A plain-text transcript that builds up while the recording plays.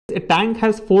A tank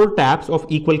has 4 taps of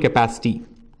equal capacity.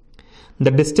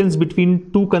 The distance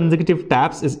between 2 consecutive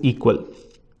taps is equal.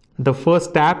 The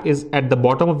first tap is at the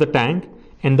bottom of the tank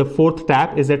and the 4th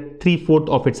tap is at 3/4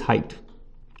 of its height.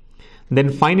 Then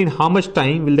find in how much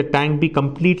time will the tank be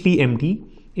completely empty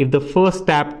if the first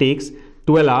tap takes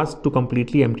 12 hours to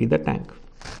completely empty the tank.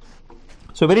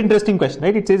 So very interesting question,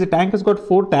 right? It says a tank has got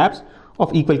 4 taps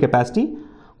of equal capacity.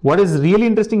 What is really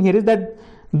interesting here is that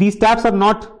these taps are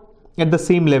not at the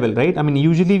same level, right? I mean,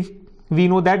 usually we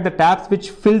know that the taps which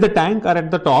fill the tank are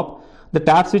at the top, the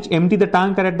taps which empty the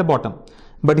tank are at the bottom.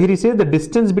 But here he says the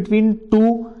distance between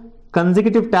 2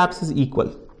 consecutive taps is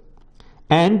equal.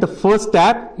 And the first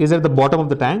tap is at the bottom of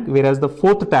the tank, whereas the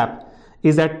 4th tap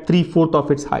is at 3/4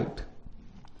 of its height.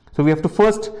 So we have to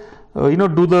first,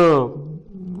 do the,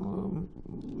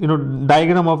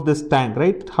 diagram of this tank,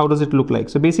 right? How does it look like?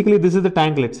 So basically this is the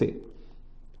tank, let's say.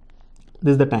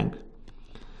 This is the tank,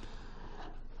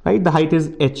 right? The height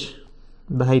is h.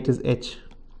 The height is h.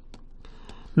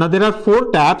 Now there are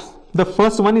 4 taps. The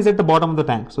first one is at the bottom of the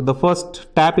tank. So the first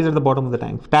tap is at the bottom of the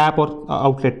tank, tap or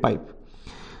outlet pipe.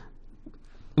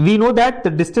 We know that the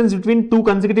distance between 2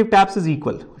 consecutive taps is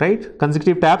equal, right?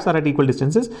 Consecutive taps are at equal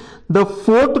distances. The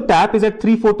 4th tap is at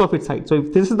 3/4 of its height. So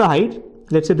if this is the height,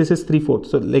 let's say this is 3/4.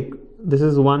 So like this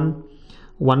is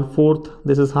 1/4,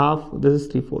 this is half, this is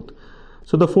 3/4.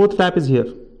 So the 4th tap is here.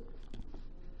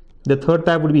 The 3rd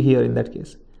tap would be here in that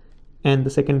case. And the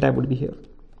 2nd tap would be here.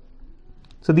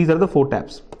 So these are the 4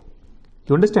 taps.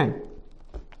 You understand?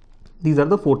 These are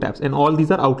the 4 taps and all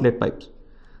these are outlet pipes.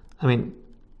 I mean,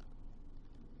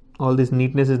 all this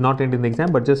neatness is not in the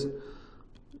exam, but just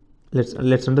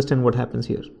let's understand what happens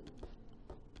here.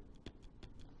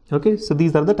 Okay, so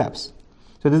these are the taps.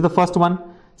 So this is the first one,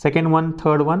 second one,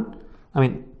 third one. I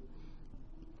mean,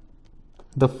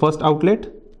 the first outlet,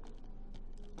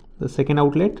 the second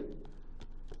outlet,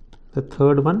 the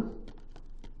third one,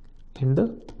 and the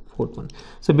 4th one.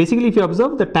 So basically, if you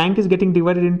observe, the tank is getting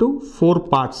divided into 4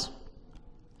 parts.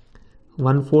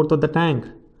 1/4 of the tank,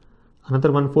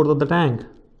 another 1/4 of the tank.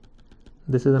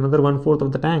 This is another 1/4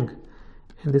 of the tank,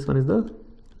 and this one is the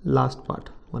last part,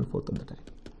 1/4 of the tank.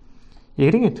 You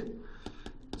getting it?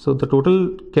 So the total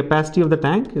capacity of the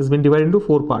tank has been divided into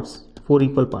 4 parts, 4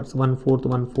 equal parts, 1/4,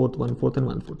 1/4, 1/4, and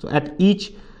 1/4. So at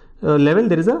each level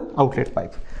there is a outlet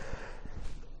pipe.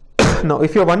 Now,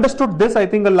 if you have understood this, I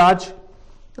think the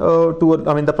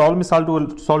problem is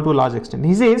solved to a large extent.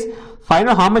 He says, find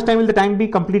out how much time will the tank be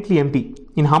completely empty.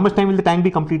 In how much time will the tank be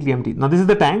completely empty? Now, this is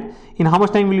the tank. In how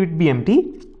much time will it be empty?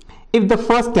 If the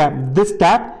first tap, this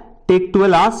tap, take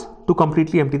 12 hours to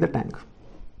completely empty the tank.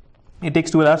 It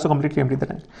takes 12 hours to completely empty the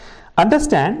tank.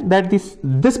 Understand that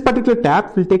this particular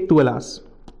tap will take 12 hours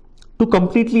to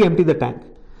completely empty the tank,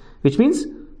 which means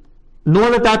no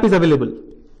other tap is available.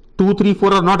 2, 3,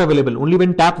 4 are not available. Only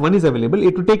when tap 1 is available,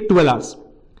 it will take 12 hours.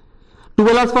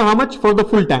 12 hours for how much? For the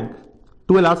full tank.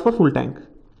 12 hours for full tank.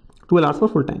 12 hours for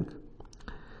full tank.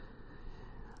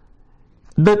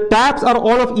 The taps are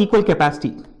all of equal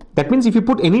capacity. That means if you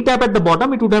put any tap at the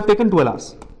bottom, it would have taken 12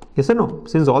 hours. Yes or no?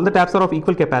 Since all the taps are of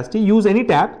equal capacity, use any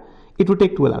tap, it would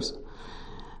take 12 hours.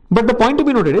 But the point to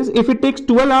be noted is, if it takes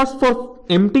 12 hours for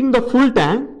emptying the full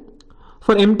tank,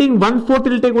 for emptying 1/4,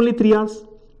 it will take only 3 hours.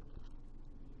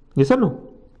 Yes or no?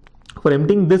 For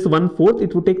emptying this 1/4,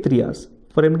 it would take 3 hours.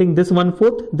 For emptying this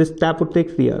 1/4, this tap would take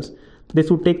 3 hours. This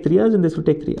would take 3 hours and this would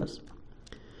take 3 hours.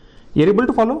 You're able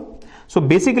to follow? So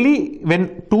basically,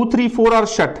 when 2, 3, 4 are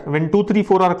shut, when 2, 3,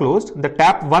 4 are closed, the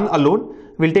tap 1 alone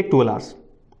will take 12 hours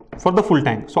for the full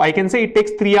tank. So I can say it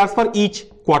takes 3 hours for each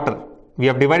quarter. We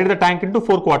have divided the tank into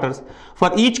 4 quarters. For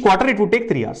each quarter, it would take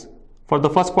 3 hours. For the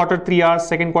first quarter, 3 hours,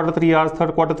 second quarter, 3 hours,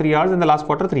 third quarter, 3 hours, and the last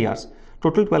quarter, 3 hours.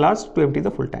 Total 12 hours to empty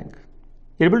the full tank.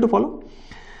 You're able to follow?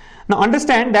 Now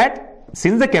understand that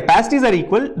since the capacities are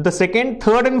equal, the second,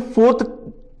 third, and fourth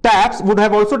taps would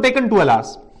have also taken 12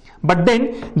 hours. But then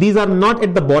these are not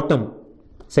at the bottom.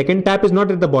 Second tap is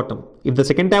not at the bottom. If the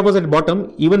second tap was at the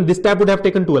bottom, even this tap would have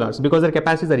taken 12 hours because their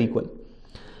capacities are equal.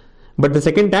 But the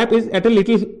second tap is at a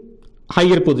little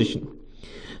higher position.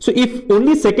 So if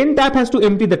only second tap has to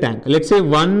empty the tank, let's say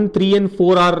 1, 3, and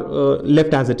 4 are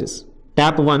left as it is.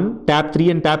 Tap 1, tap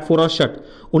 3, and tap 4 are shut.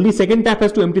 Only second tap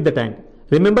has to empty the tank.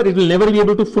 Remember, it will never be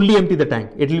able to fully empty the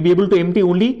tank. It will be able to empty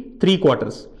only 3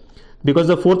 quarters because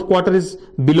the 4th quarter is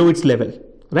below its level,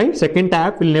 right? Second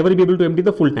tap will never be able to empty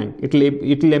the full tank. It will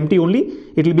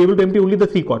be able to empty only the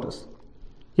 3 quarters.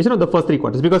 Yes, the first 3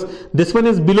 quarters, because this one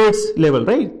is below its level,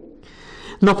 right?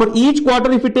 Now for each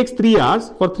quarter, if it takes 3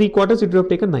 hours, for 3 quarters, it would have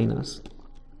taken 9 hours.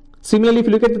 Similarly, if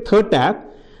you look at the third tap,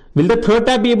 will the third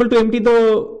tap be able to empty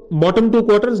the bottom 2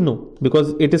 quarters? No,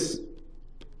 because it is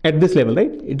at this level,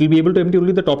 right? It will be able to empty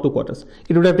only the top 2 quarters.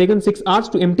 It would have taken 6 hours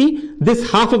to empty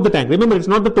this half of the tank. Remember, it's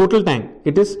not the total tank.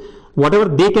 It is whatever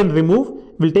they can remove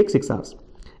will take 6 hours.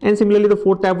 And similarly, the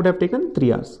 4th tap would have taken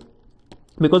 3 hours,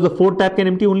 because the 4th tap can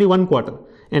empty only 1 quarter.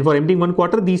 And for emptying 1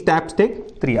 quarter, these taps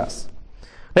take 3 hours.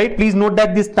 Right? Please note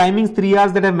that this timings 3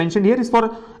 hours that I've mentioned here is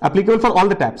for applicable for all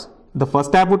the taps. The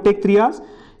first tap would take 3 hours.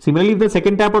 Similarly, if the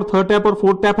second tap or third tap or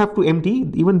fourth tap have to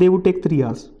empty, even they would take 3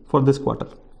 hours for this quarter.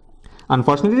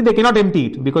 Unfortunately, they cannot empty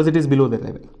it because it is below their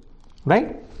level.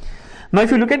 Right? Now, if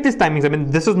you look at these timings, I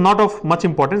mean, this is not of much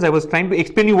importance. I was trying to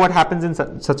explain you what happens in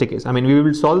such a case. I mean, we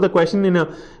will solve the question in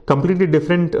a completely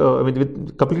different,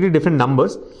 with completely different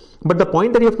numbers. But the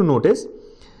point that you have to notice,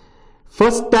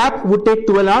 first tap would take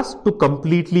 12 hours to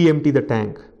completely empty the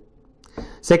tank.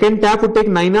 Second tap would take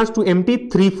 9 hours to empty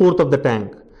 3/4 of the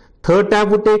tank. Third tap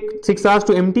would take 6 hours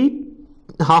to empty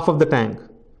half of the tank,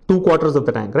 2 quarters of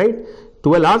the tank, right?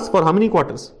 12 hours for how many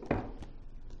quarters?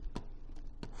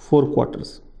 4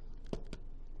 quarters,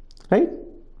 right?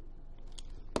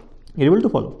 You're able to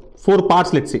follow? 4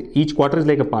 parts, let's say. Each quarter is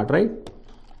like a part, right?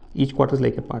 Each quarter is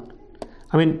like a part.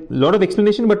 I mean, a lot of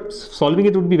explanation, but solving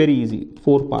it would be very easy.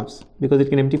 4 parts, because it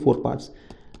can empty 4 parts.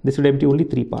 This would empty only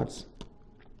 3 parts.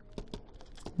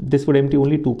 This would empty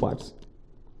only 2 parts.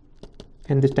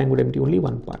 And this tank would empty only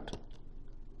 1 part.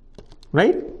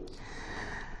 Right?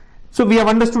 So we have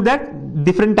understood that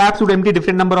different taps would empty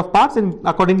different number of parts, and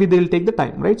accordingly they will take the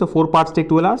time, right? So 4 parts take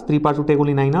 12 hours, 3 parts would take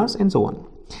only 9 hours, and so on.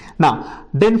 Now,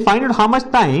 then find out how much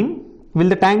time will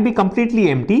the tank be completely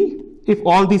empty if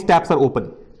all these taps are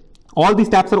open. All these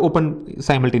taps are open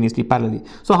simultaneously, parallelly.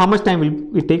 So how much time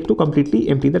will it take to completely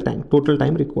empty the tank? Total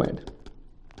time required.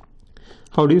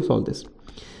 How do you solve this?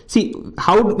 See,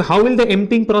 how will the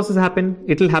emptying process happen?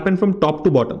 It will happen from top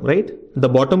to bottom, right? The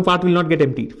bottom part will not get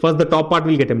emptied. First, the top part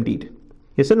will get emptied.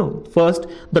 Yes or no? First,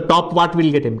 the top part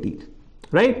will get emptied,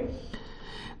 right?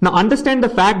 Now, understand the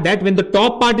fact that when the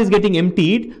top part is getting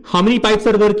emptied, how many pipes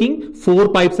are working? 4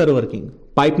 pipes are working.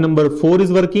 Pipe number 4 is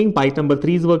working, pipe number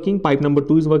 3 is working, pipe number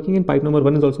 2 is working, and pipe number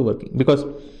 1 is also working, because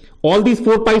all these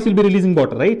 4 pipes will be releasing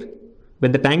water, right?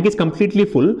 When the tank is completely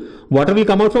full, water will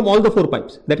come out from all the 4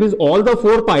 pipes. That means all the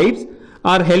 4 pipes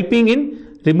are helping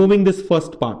in removing this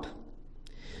first part.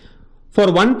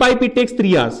 For 1 pipe, it takes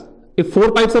 3 hours. If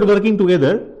 4 pipes are working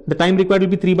together, the time required will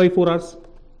be 3/4 hours.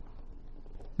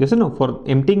 Yes or no? For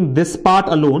emptying this part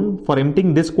alone, for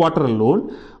emptying this quarter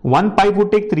alone, 1 pipe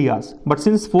would take 3 hours. But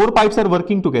since 4 pipes are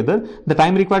working together, the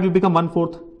time required will become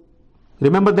 1/4.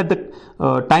 Remember that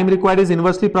the time required is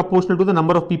inversely proportional to the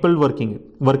number of people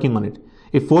working on it.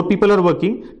 If 4 people are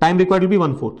working, time required will be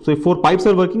 1/4. So if 4 pipes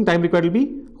are working, time required will be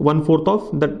 1/4 of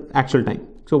the actual time.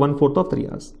 So 1/4 of 3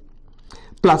 hours.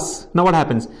 Plus, now what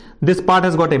happens? This part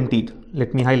has got emptied.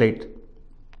 Let me highlight.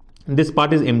 This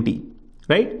part is empty,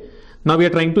 right? Now we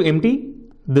are trying to empty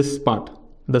this part,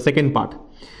 the second part.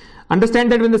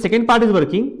 Understand that when the second part is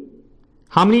working,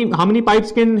 how many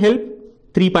pipes can help?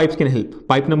 3 pipes can help.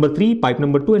 Pipe number 3, pipe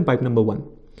number 2, and pipe number 1.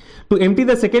 To empty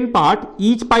the second part,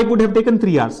 each pipe would have taken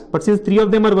 3 hours. But since 3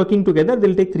 of them are working together,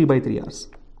 they'll take 3/3 hours.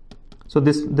 So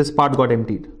this part got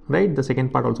emptied, right? The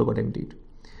second part also got emptied.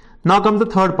 Now comes the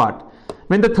third part.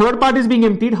 When the third part is being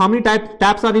emptied, how many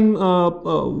taps are in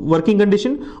working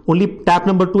condition? Only tap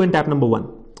number 2 and tap number 1.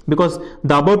 Because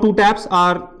the above 2 taps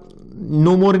are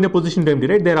no more in a position to empty,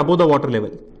 right? They're above the water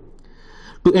level.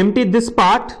 To empty this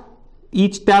part,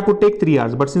 each tap would take 3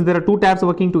 hours. But since there are 2 taps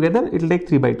working together, it will take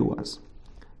 3/2 hours.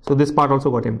 So this part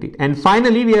also got emptied. And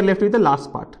finally, we are left with the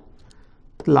last part.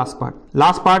 The last part.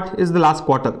 Last part is the last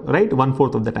quarter, right?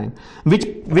 1/4 of the time.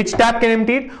 Which tap can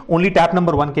empty it? Only tap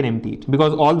number 1 can empty it,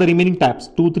 because all the remaining taps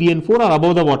 2, 3, and 4 are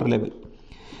above the water level.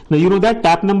 Now you know that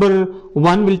tap number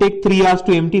 1 will take 3 hours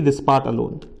to empty this part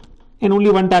alone. And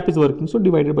only 1 tap is working. So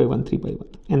divided by 1, 3/1.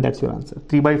 And that's your answer.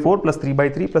 3/4 plus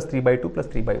 3/3 plus 3/2 plus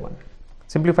 3/1.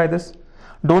 Simplify this.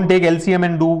 Don't take LCM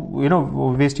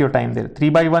and waste your time there.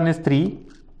 3/1 is 3.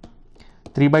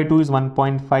 3/2 is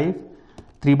 1.5.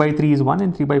 3/3 is 1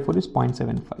 and 3/4 is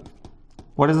 0.75.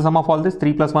 What is the sum of all this?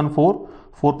 3 plus 1, 4.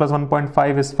 4 plus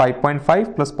 1.5 is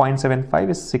 5.5 plus 0.75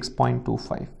 is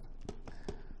 6.25.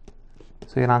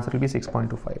 So your answer will be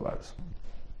 6.25 hours.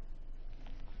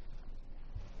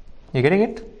 You're getting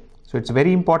it? So it's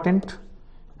very important.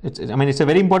 It's a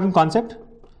very important concept.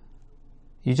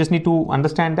 You just need to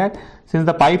understand that since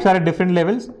the pipes are at different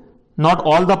levels, not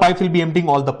all the pipes will be emptying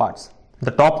all the parts.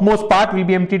 The topmost part will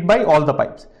be emptied by all the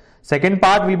pipes. Second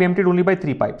part will be emptied only by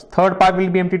 3 pipes. Third part will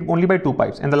be emptied only by 2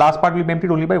 pipes. And the last part will be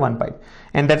emptied only by 1 pipe.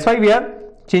 And that's why we are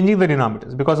changing the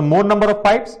denominators, because more number of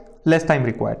pipes, less time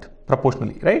required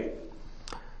proportionally, right?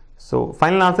 So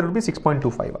final answer will be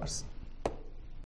 6.25 hours.